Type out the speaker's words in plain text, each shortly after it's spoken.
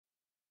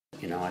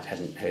You know, I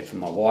hadn't heard from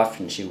my wife,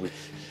 and she was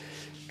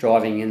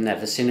driving in that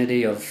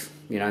vicinity of,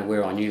 you know,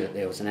 where I knew that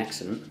there was an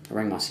accident. I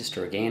rang my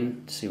sister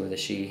again to see whether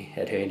she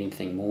had heard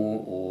anything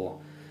more, or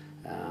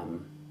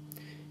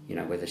you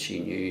know, whether she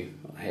knew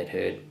I had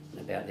heard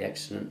about the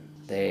accident.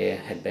 There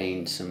had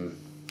been some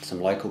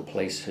local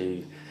police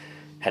who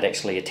had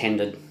actually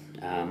attended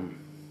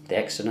the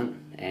accident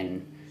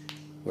and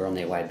were on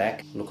their way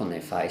back. Look on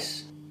their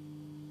face,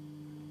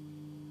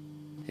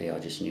 yeah, I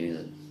just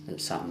knew that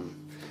something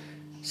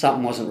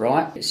wasn't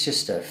right. It's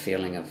just a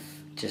feeling of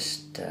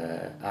just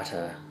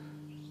utter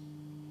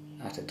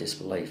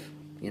disbelief.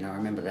 You know, I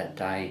remember that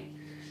day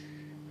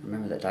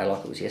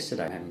like it was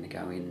yesterday, having to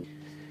go in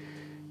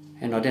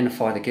and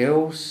identify the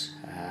girls.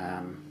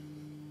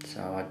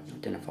 So I'd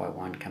identify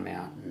one, come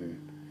out, and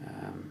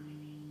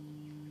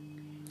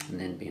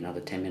then be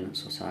another 10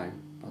 minutes or so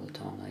by the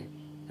time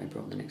they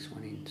brought the next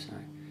one in. So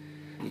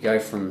you go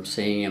from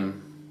seeing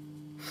them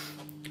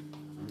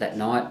that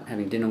night,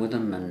 having dinner with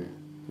them and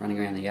running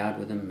around the yard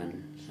with them,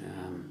 and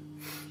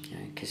you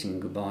know, kissing them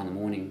goodbye in the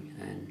morning,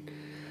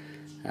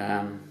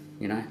 and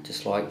you know,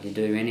 just like you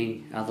do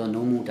any other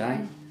normal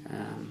day,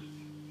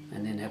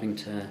 and then having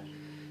to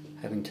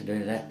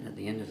do that at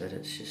the end of it.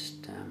 It's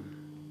just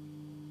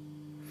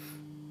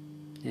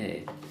yeah,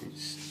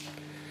 it's